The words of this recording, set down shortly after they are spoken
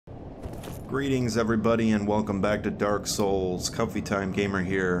Greetings everybody and welcome back to Dark Souls. Comfy Time Gamer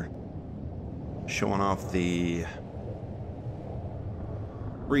here, showing off the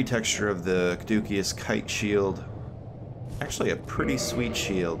retexture of the Caduceus Kite Shield. Actually a pretty sweet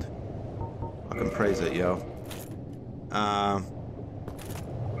shield. I can praise it, yo. Got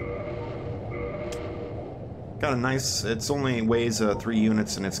a nice, it's only weighs 3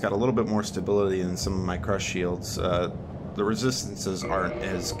 units and it's got a little bit more stability than some of my crush shields. The resistances aren't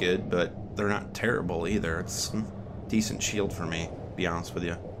as good, but they're not terrible either. It's a decent shield for me, to be honest with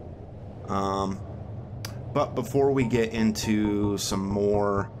you. But before we get into some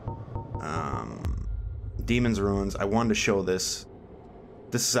more Demon's Ruins, I wanted to show this.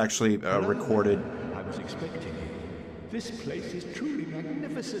 This is actually recorded. I was expecting you. This place is truly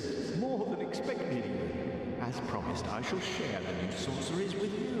magnificent, more than expected. As promised, I shall share the new sorceries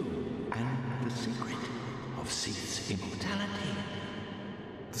with you and the secret of Scythe's immortality.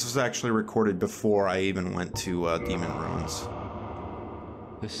 This was actually recorded before I even went to Demon Ruins.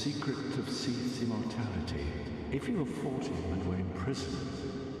 The secret of Scythe's immortality. If you have fought him and were imprisoned,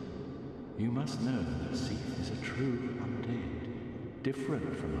 you must know that Scythe is a true undead,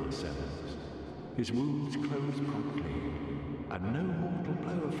 different from ourselves. His wounds close promptly, and no mortal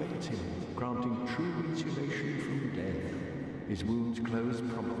blow affects him, granting true insulation from death. His wounds close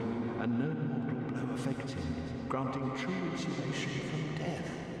promptly, and no mortal blow affects him, granting true insulation from death.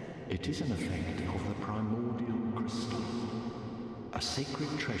 It is an effect of the primordial crystal, a sacred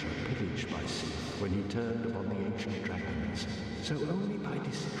treasure pillaged by Scythe when he turned upon the ancient dragons. So only by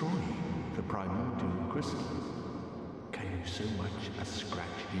destroying the primordial crystal can you so much as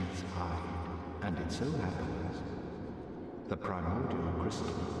scratch his hide. And it so happens the primordial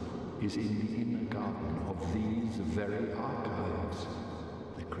crystal is in the inner garden of these very archives,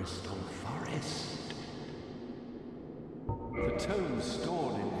 the Crystal Forest. The tomes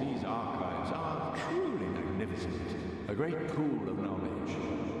stored in these archives are truly magnificent, a great pool of knowledge,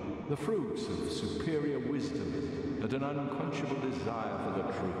 the fruits of superior wisdom and an unquenchable desire for the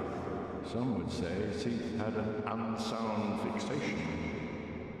truth. Some would say Scythe had an unsound fixation.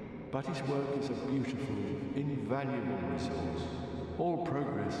 But his work is a beautiful, invaluable resource. All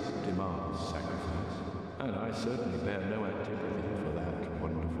progress demands sacrifice, and I certainly bear no antipathy for that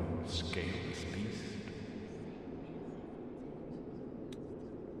wonderful, scaleless beast.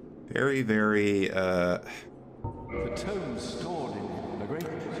 Very, very, The tomes stored in a great...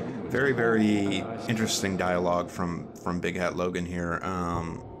 very interesting dialogue from Big Hat Logan here.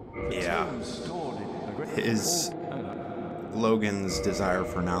 Yeah. Logan's desire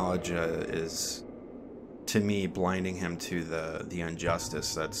for knowledge is, to me, blinding him to the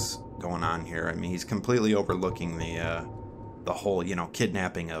injustice that's going on here. I mean, he's completely overlooking the whole, you know,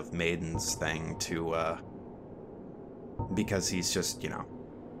 kidnapping of maidens thing to because he's just, you know,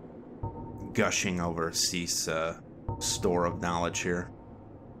 gushing over Scythe's store of knowledge here.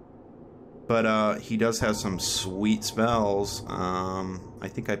 But he does have some sweet spells. I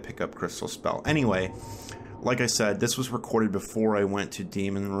think I pick up Crystal Spell. Anyway, like I said, this was recorded before I went to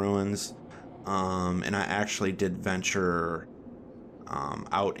Demon Ruins, and I actually did venture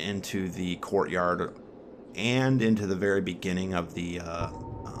out into the courtyard and into the very beginning of the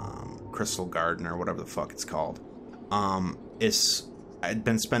Crystal Garden, or whatever the fuck it's called. I'd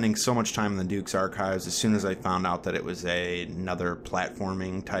been spending so much time in the Duke's Archives. As soon as I found out that it was another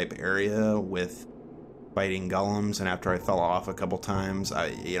platforming type area with fighting golems, and after I fell off a couple times,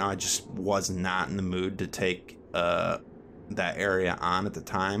 I just was not in the mood to take that area on at the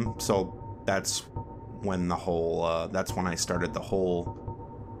time. So that's when the whole that's when I started the whole,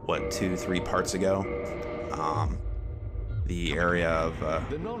 what, 2-3 parts ago, the area of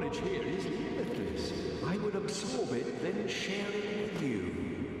the knowledge here is limitless. I would absorb it, then share it with you.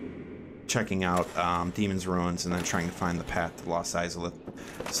 Checking out Demon's Ruins and then trying to find the path to Lost Izalith.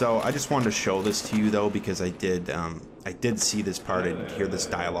 So I just wanted to show this to you though, because I did see this part and hear this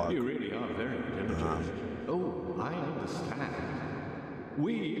dialogue. You really are very diligent. Oh, I understand.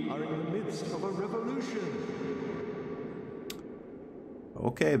 We are in the midst of a revolution.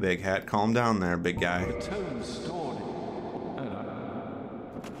 Okay, Big Hat, calm down there, big guy. The tomes stored in...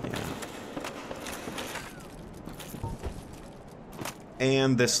 Yeah.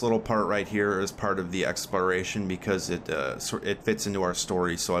 And this little part right here is part of the exploration because it fits into our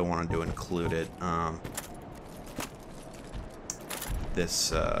story, so I wanted to include it.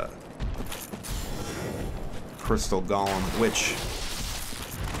 This crystal golem, which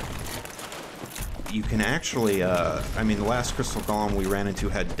you can actually, I mean, the last crystal golem we ran into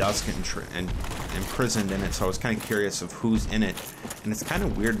had Dusk imprisoned in it, so I was kind of curious of who's in it. And it's kind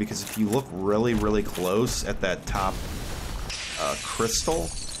of weird because if you look really, really close at that top crystal,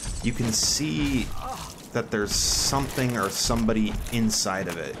 you can see that there's something or somebody inside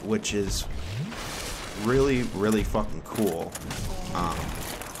of it, which is really, really fucking cool. God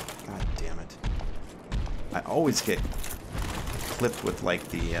damn it. I always get clipped with, like,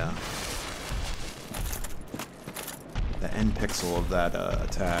 the end pixel of that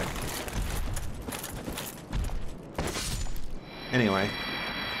attack. Anyway.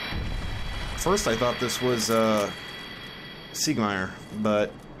 First I thought this was Siegmeyer,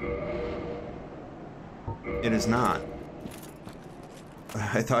 but it is not.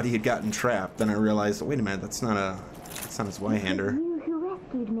 I thought he had gotten trapped, then I realized, wait a minute, that's not his Y-hander. You who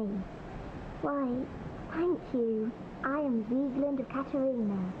rescued me. Why, thank you. I am Sieglind of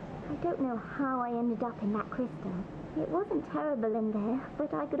Katarina. I don't know how I ended up in that crystal. It wasn't terrible in there,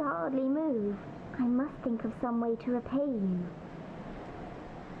 but I could hardly move. I must think of some way to repay you.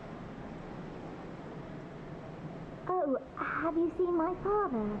 Oh, have you seen my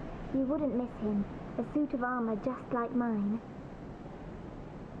father? You wouldn't miss him. A suit of armor just like mine.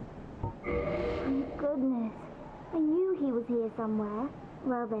 Thank goodness. I knew he was here somewhere.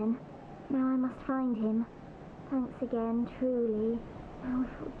 Well then, now I must find him. Thanks again, truly. Now if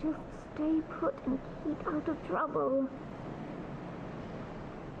you'll just stay put and keep out of trouble.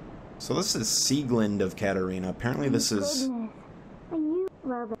 So this is Sieglind of Katarina. Apparently this is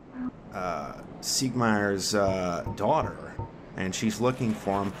Siegmeyer's daughter, and she's looking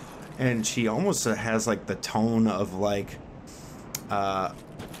for him, and she almost has like the tone of like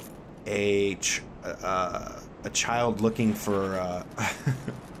a child looking for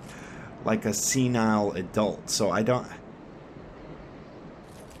like a senile adult. So I don't,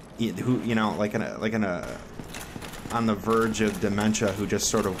 who, you know, like on the verge of dementia, who just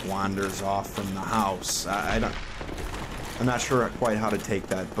sort of wanders off from the house. I'm not sure quite how to take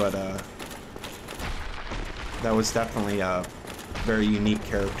that, but that was definitely a very unique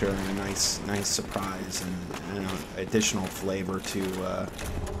character and a nice surprise and you know, additional flavor to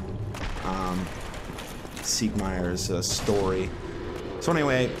Siegmeyer's story. So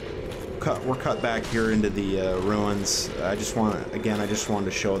anyway, we're cut back here into the ruins. I just wanted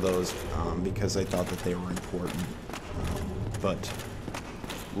to show those because I thought that they were important. But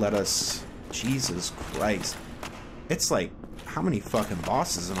let us, Jesus Christ, it's like, how many fucking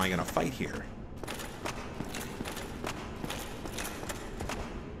bosses am I gonna fight here?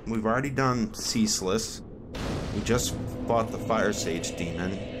 We've already done Ceaseless. We just fought the Fire Sage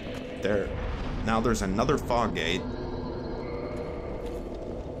demon. Now there's another fog gate.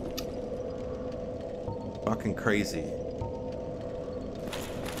 Fucking crazy.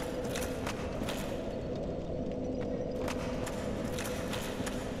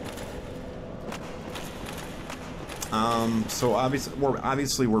 So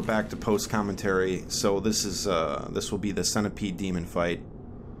obviously we're back to post commentary. So this will be the Centipede demon fight,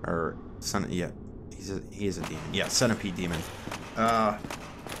 or yeah, he is a demon. Yeah, Centipede demon.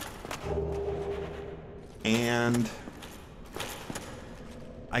 And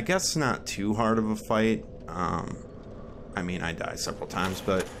I guess not too hard of a fight. I mean, I die several times,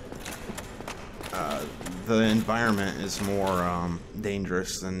 but the environment is more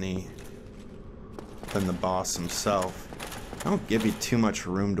dangerous than the boss himself. I don't give you too much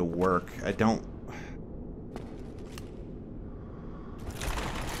room to work. I don't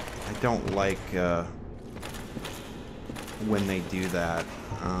like when they do that.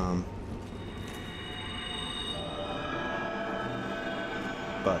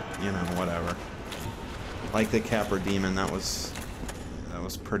 But you know, whatever. Like the Capra Demon, that was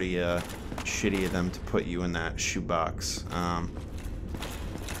pretty shitty of them to put you in that shoebox.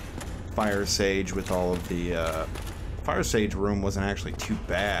 Fire Sage with all of the Fire Sage room wasn't actually too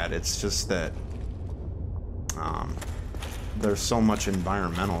bad. It's just that there's so much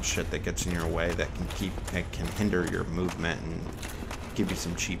environmental shit that gets in your way that can hinder your movement and give you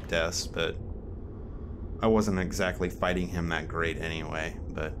some cheap deaths. But I wasn't exactly fighting him that great anyway.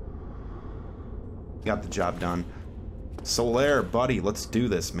 But got the job done. Solaire, buddy, let's do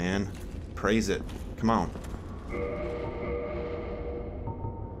this, man. Praise it. Come on.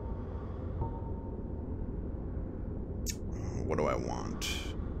 What do I want?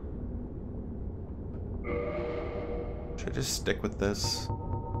 Should I just stick with this?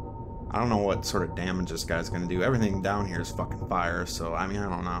 I don't know what sort of damage this guy's gonna do. Everything down here is fucking fire, so I mean, I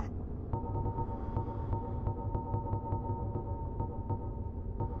don't know.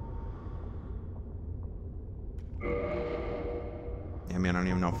 I mean, I don't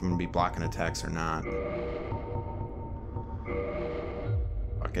even know if I'm gonna be blocking attacks or not.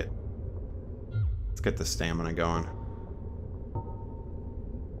 Fuck it. Let's get the stamina going.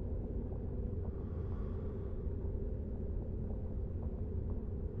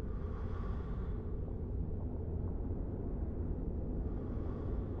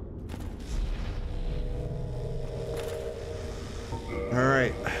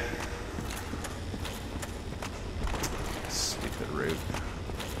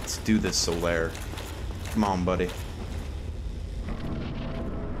 Let's do this, Solaire. Come on, buddy.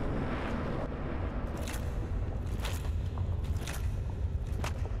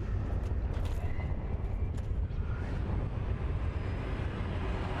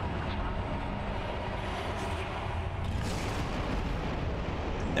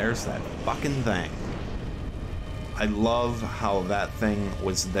 There's that fucking thing. I love how that thing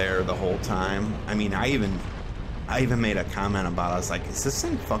was there the whole time. I mean, I even made a comment about it. I was like, is this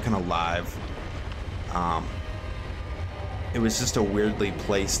thing fucking alive? It was just a weirdly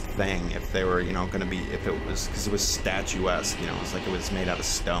placed thing. If they were, you know, gonna be, if it was, because it was statuesque, you know, it's like it was made out of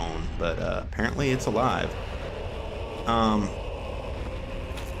stone, but apparently it's alive. I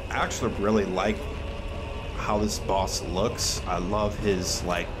actually really like how this boss looks. I love his,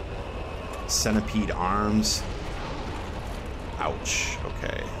 like, centipede arms. Ouch.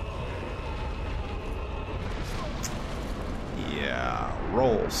 Okay. Yeah.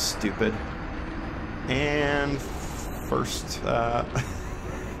 Roll, stupid. And first,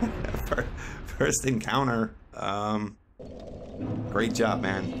 first encounter. Great job,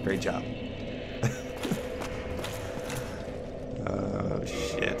 man. Great job. Oh,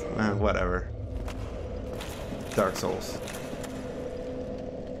 shit. Whatever. Dark Souls.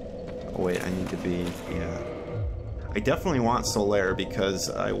 Oh, wait, I need to be, yeah. I definitely want Solaire because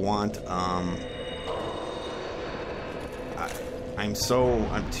I want, I'm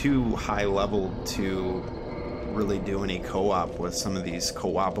too high leveled to really do any co-op with some of these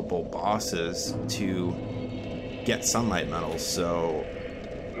co-opable bosses to get sunlight medals, so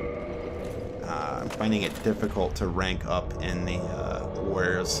I'm finding it difficult to rank up in the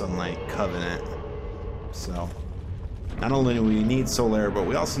Warrior of Sunlight Covenant. So not only do we need Solaire, but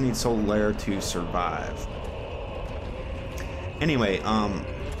we also need Solaire to survive. Anyway,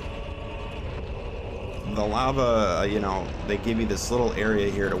 the lava, you know, they give you this little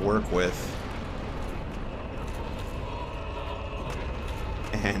area here to work with.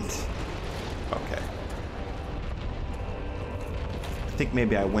 And, okay. I think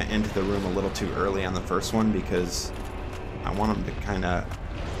maybe I went into the room a little too early on the first one because I want him to kind of,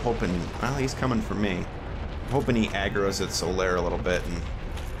 hoping, well, he's coming for me. I'm hoping he aggroes at Solaire a little bit and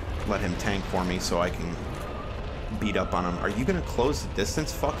let him tank for me so I can beat up on him. Are you gonna close the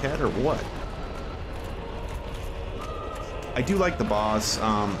distance, fuckhead, or what? I do like the boss.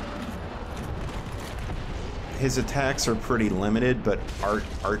 His attacks are pretty limited, but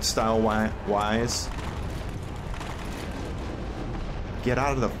art style wise, get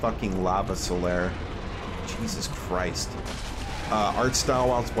out of the fucking lava, Solaire. Jesus Christ. Art style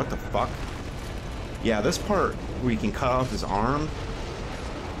wise, what the fuck? Yeah, this part where you can cut off his arm.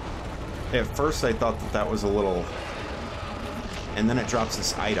 At first I thought that was a little... And then it drops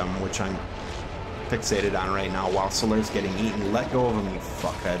this item, which I'm fixated on right now while Solaire's getting eaten. Let go of him, you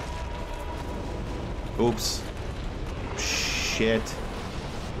fuckhead. Oops. Shit.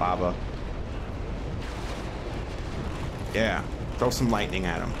 Lava. Yeah. Throw some lightning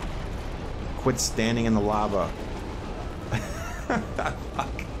at him. Quit standing in the lava. Fuck.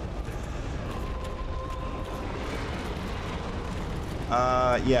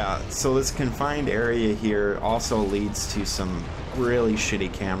 Yeah, so this confined area here also leads to some really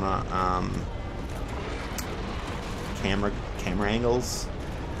shitty camera angles.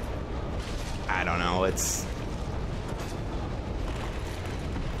 I don't know, it's...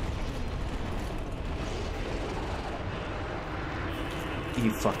 He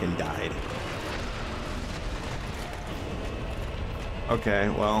fucking died. Okay,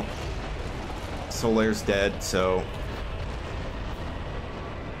 well, Solaire's dead, so...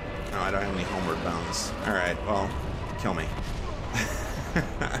 No, I don't have any homeward bounds. Alright, well, kill me.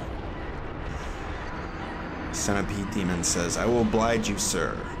 Centipede Demon says, I will oblige you,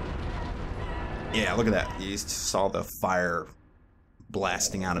 sir. Yeah, look at that. You saw the fire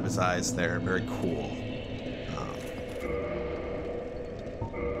blasting out of his eyes there. Very cool.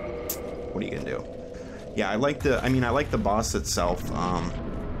 What are you gonna do? Yeah, I like the boss itself.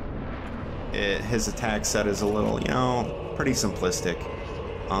 His attack set is a little, you know, pretty simplistic.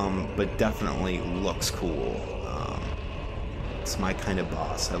 But definitely looks cool. It's my kind of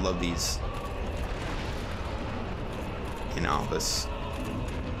boss. I love these, you know, this...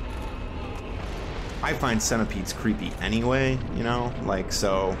 I find centipedes creepy anyway, you know, like,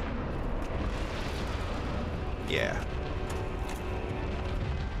 so... Yeah.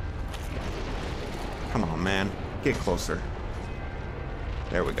 Come on, man. Get closer.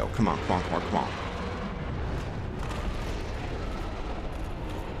 There we go. Come on, come on, come on, come on.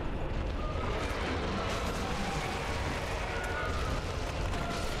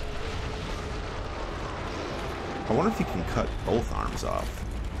 I wonder if you can cut both arms off.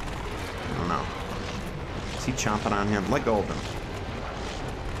 I don't know. Is he chomping on him? Let go of him.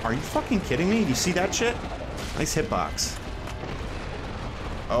 Are you fucking kidding me? Do you see that shit? Nice hitbox.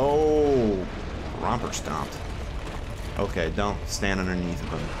 Oh, romper stomped. Okay, don't stand underneath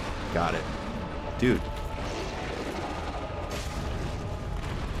of him. Got it. Dude.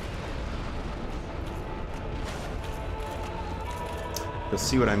 You'll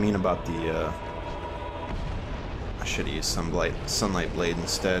see what I mean about the, I should have used sunlight blade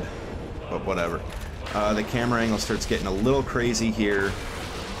instead, but whatever. The camera angle starts getting a little crazy here,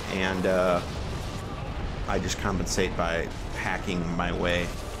 and I just compensate by hacking my way.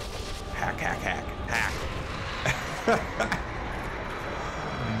 Hack, hack, hack, hack.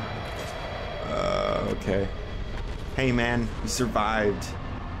 Okay. Hey man, you survived.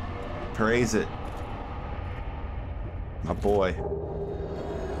 Praise it. My boy.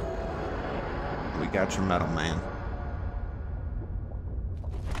 We got your medal, man.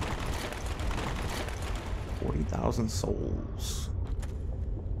 40,000 souls.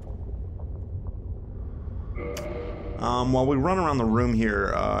 While we run around the room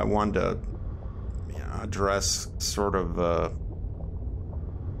here, I wanted to address sort of,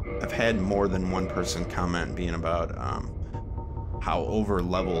 I've had more than one person comment being about how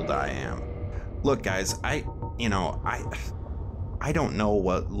over-leveled I am. Look, guys, I don't know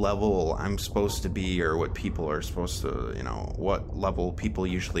what level I'm supposed to be or what people are supposed to, what level people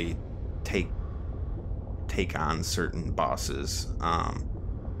usually take on certain bosses.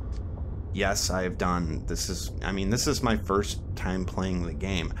 Yes, I've done, this is my first time playing the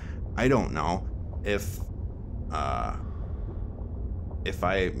game. I don't know if I,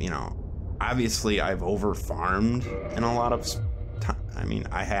 obviously I've over-farmed in a lot of time.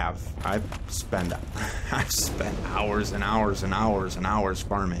 I've spent hours and hours and hours and hours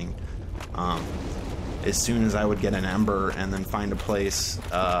farming. As soon as I would get an ember and then find a place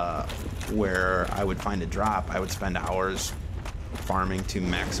where I would find a drop, I would spend hours farming to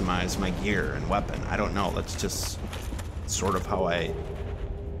maximize my gear and weapon. I don't know, that's just sort of how I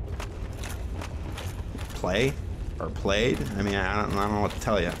play or played. I don't know what to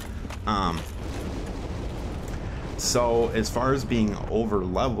tell you. So as far as being over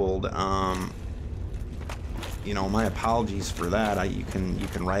leveled, my apologies for that. You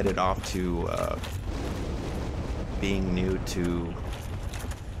can write it off to being new to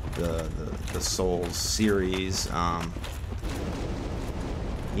the Souls series.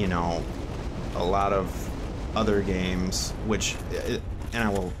 A lot of other games, which, and I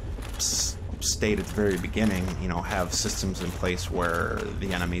will state at the very beginning, have systems in place where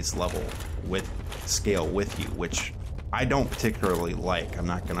the enemies scale with you, which I don't particularly like. I'm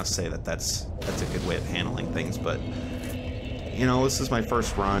not gonna say that that's a good way of handling things, but this is my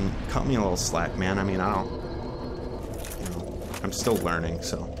first run. Cut me a little slack, man. I'm still learning,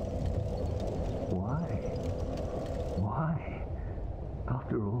 so. Why?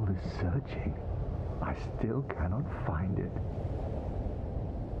 After all this searching, I still cannot find it.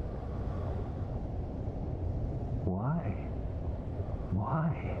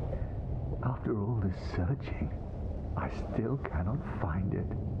 Why? After all this searching, I still cannot find it.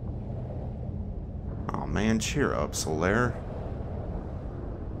 Oh man, cheer up, Solaire.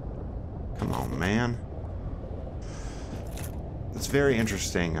 Come on, man. It's very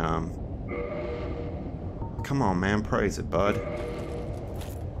interesting. Come on, man, praise it, bud.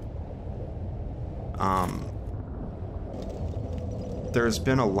 There's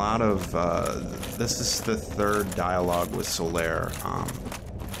been a lot of, this is the third dialogue with Solaire.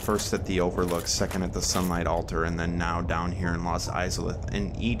 First at the Overlook, second at the Sunlight Altar, and then now down here in Lost Izalith.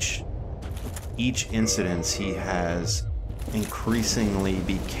 And each incident he has increasingly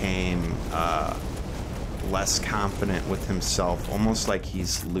became less confident with himself, almost like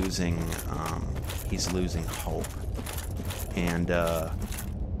he's losing hope. And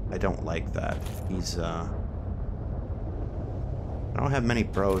I don't like that. I don't have many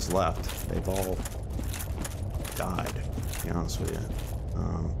bros left. They've all died, to be honest with you.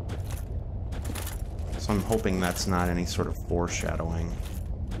 So I'm hoping that's not any sort of foreshadowing.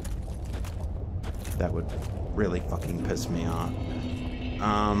 That would really fucking piss me off.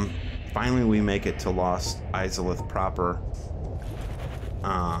 Finally we make it to Lost Izalith proper.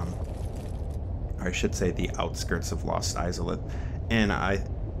 I should say the outskirts of Lost Izalith. And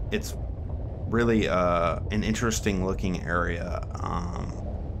it's really an interesting looking area.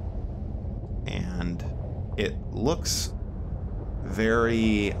 And it looks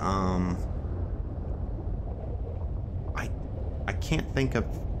very I can't think of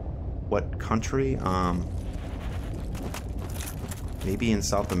what country. Maybe in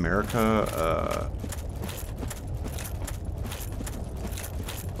South America.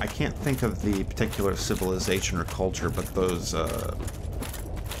 I can't think of the particular civilization or culture, but those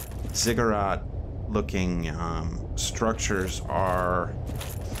ziggurat-looking structures are...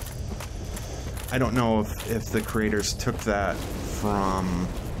 I don't know if the creators took that from...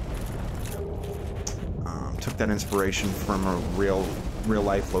 took that inspiration from a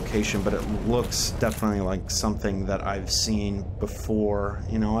real-life location, but it looks definitely like something that I've seen before.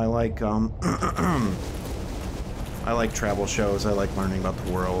 You know, I like... I like travel shows. I like learning about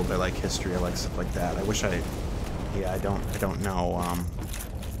the world. I like history. I like stuff like that. I wish I... Yeah, I don't know,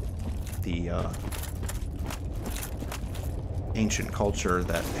 the, ancient culture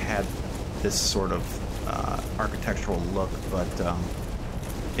that had this sort of, architectural look, but,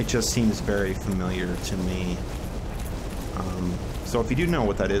 it just seems very familiar to me. So if you do know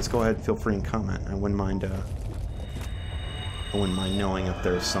what that is, go ahead, feel free and comment. I wouldn't mind knowing if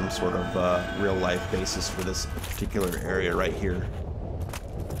there's some sort of real-life basis for this particular area right here.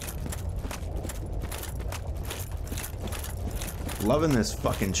 Loving this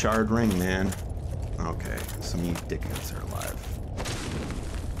fucking charred ring, man. Okay, some of you dickheads are alive.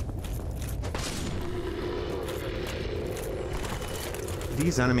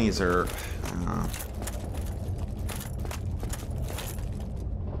 These enemies are...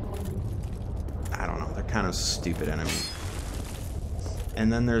 I don't know, they're kind of stupid enemies.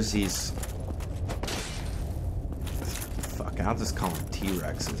 And then there's these... Fuck, I'll just call them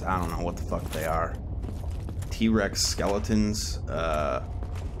T-Rexes. I don't know what the fuck they are. T-Rex skeletons,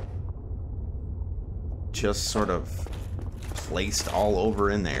 just sort of placed all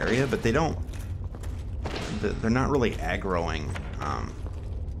over in the area, but they don't... They're not really aggroing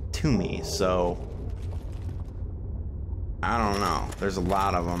to me, so... I don't know. There's a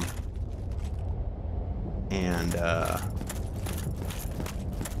lot of them. And, I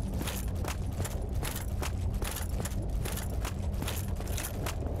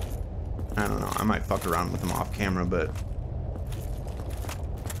don't know, I might fuck around with them off camera, but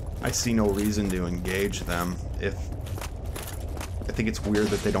I see no reason to engage them. I think it's weird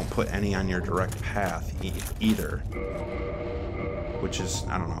that they don't put any on your direct path either, which is,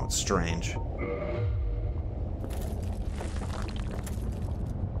 I don't know, it's strange.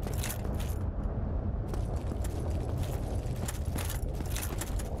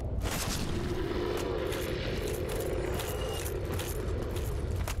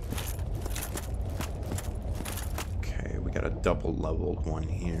 Double leveled one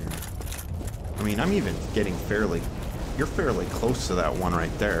here. I mean, I'm even getting fairly... You're fairly close to that one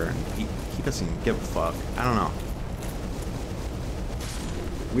right there, and he doesn't even give a fuck. I don't know.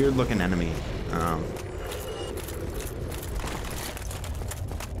 Weird looking enemy.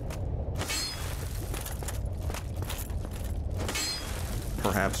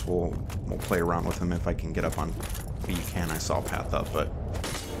 Perhaps we'll play around with him if I can get up on... Well, you can, I saw a path up, but...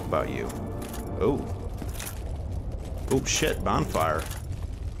 What about you? Oh. Oh shit, bonfire.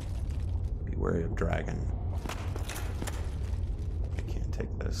 Be wary of dragon. I can't take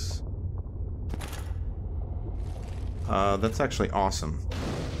this. That's actually awesome.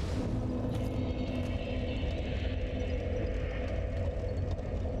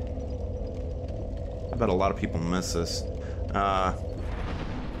 I bet a lot of people miss this.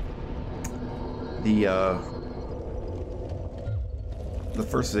 The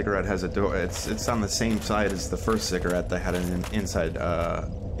first ziggurat has a door. It's on the same side as the first ziggurat that had an inside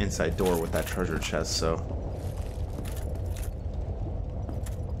door with that treasure chest. So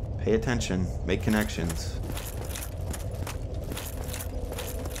pay attention, make connections.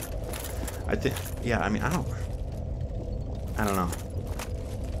 I think, yeah. I mean, I don't know.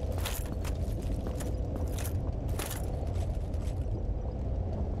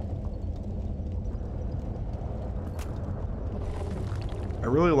 I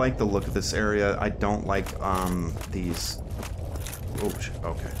really like the look of this area. I don't like these... Oh,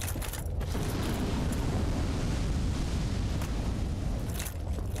 okay.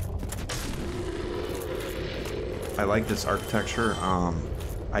 I like this architecture.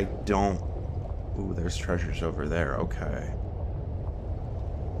 I don't... Ooh, there's treasures over there. Okay.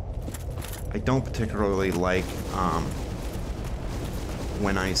 I don't particularly like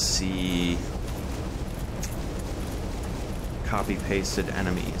when I see copy-pasted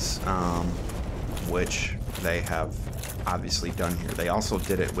enemies, which they have obviously done here. They also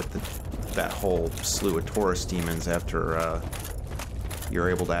did it with that whole slew of Taurus demons after you're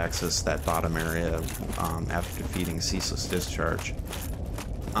able to access that bottom area after defeating Ceaseless Discharge.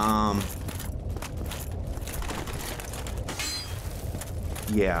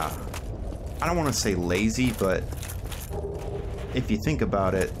 Yeah, I don't want to say lazy, but if you think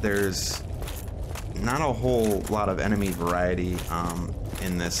about it, there's not a whole lot of enemy variety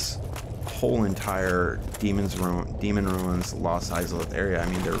in this whole entire Demon Ruins Lost Izalith area. I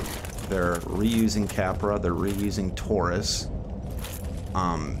mean, they're reusing Capra, they're reusing Taurus.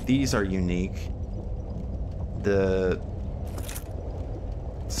 These are unique. The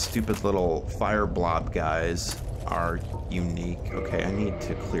stupid little fire blob guys are unique. Okay, I need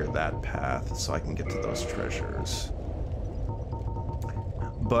to clear that path so I can get to those treasures.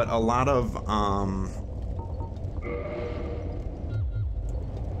 But a lot of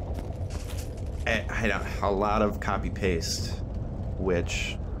a lot of copy paste,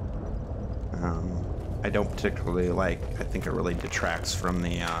 which I don't particularly like. I think it really detracts from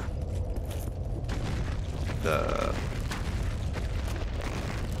the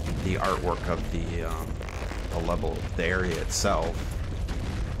artwork of the level, the area itself.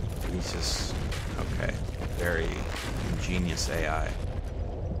 He's just okay. Very ingenious AI.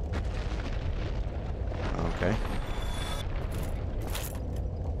 Okay.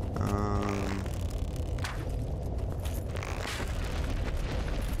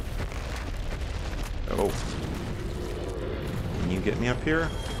 Oh. Can you get me up here?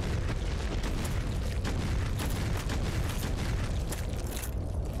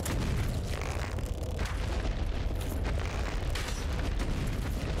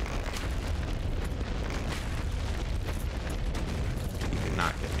 You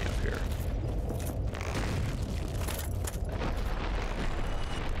cannot get me up here.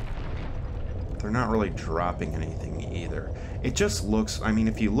 They're not really dropping anything either. It just looks, I mean,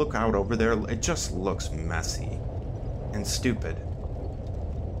 if you look out over there, it just looks messy and stupid.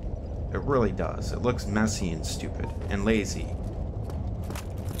 It really does. It looks messy and stupid and lazy.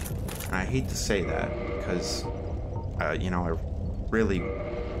 And I hate to say that because, you know, I really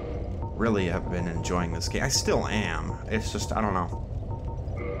have been enjoying this game. I still am. It's just, I don't know.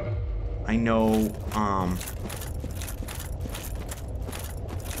 I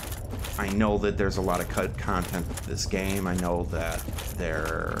know that there's a lot of cut content to this game. I know that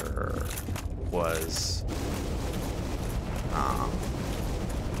there was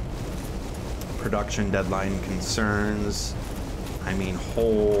production deadline concerns. I mean, the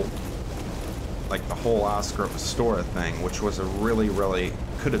whole Oscar Astora thing, which was a really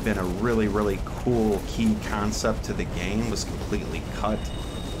could have been a really cool key concept to the game, was completely cut.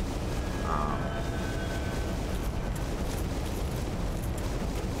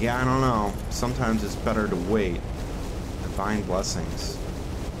 Yeah, I don't know. Sometimes it's better to wait. Divine blessings.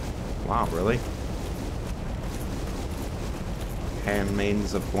 Wow, really?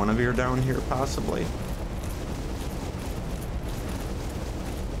 Handmaidens of Gwynevere down here, possibly?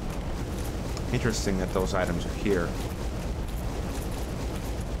 Interesting that those items are here.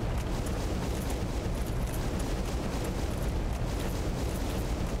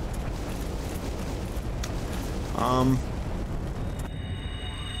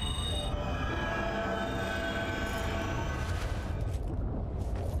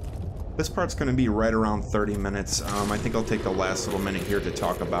 This part's going to be right around 30 minutes. I think I'll take the last little minute here to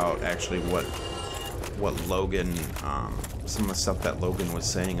talk about actually what Logan, some of the stuff that Logan was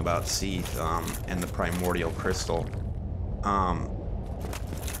saying about Scythe and the primordial crystal.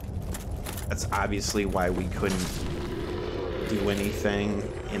 That's obviously why we couldn't do anything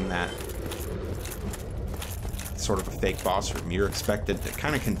in that sort of a fake boss room. You're expected to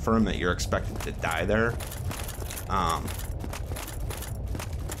kind of confirm that you're expected to die there.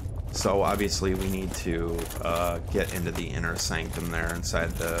 So obviously we need to get into the inner sanctum there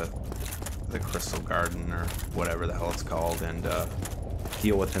inside the crystal garden or whatever the hell it's called, and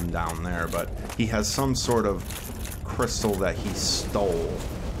deal with him down there. But he has some sort of crystal that he stole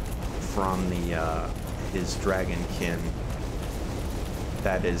from his dragonkin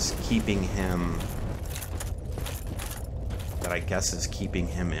that is keeping him, that I guess is keeping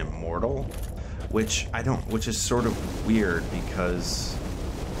him immortal, which is sort of weird because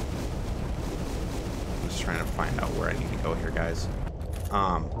trying to find out where I need to go here, guys.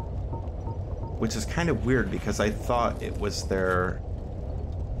 Which is kind of weird because I thought it was their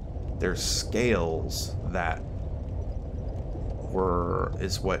scales that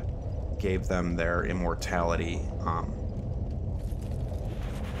is what gave them their immortality.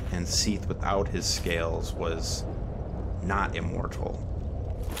 And Scythe without his scales was not immortal.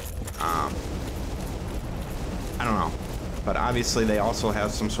 I don't know. But obviously they also have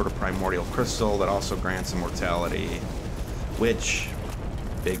some sort of primordial crystal that also grants immortality, which,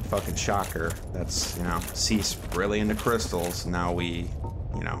 big fucking shocker. That's, you know, Scythe's really into crystals. Now we,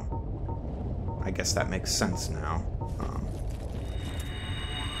 you know, I guess that makes sense now.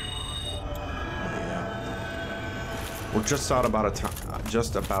 Yeah. We're just about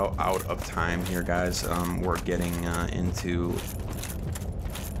out of time here, guys. We're getting into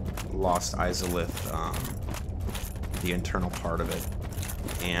lost Izalith, the internal part of it.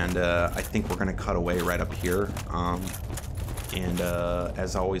 And I think we're going to cut away right up here.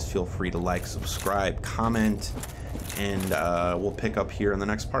 As always, feel free to like, subscribe, comment, and we'll pick up here in the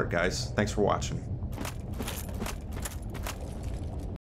next part, guys. Thanks for watching.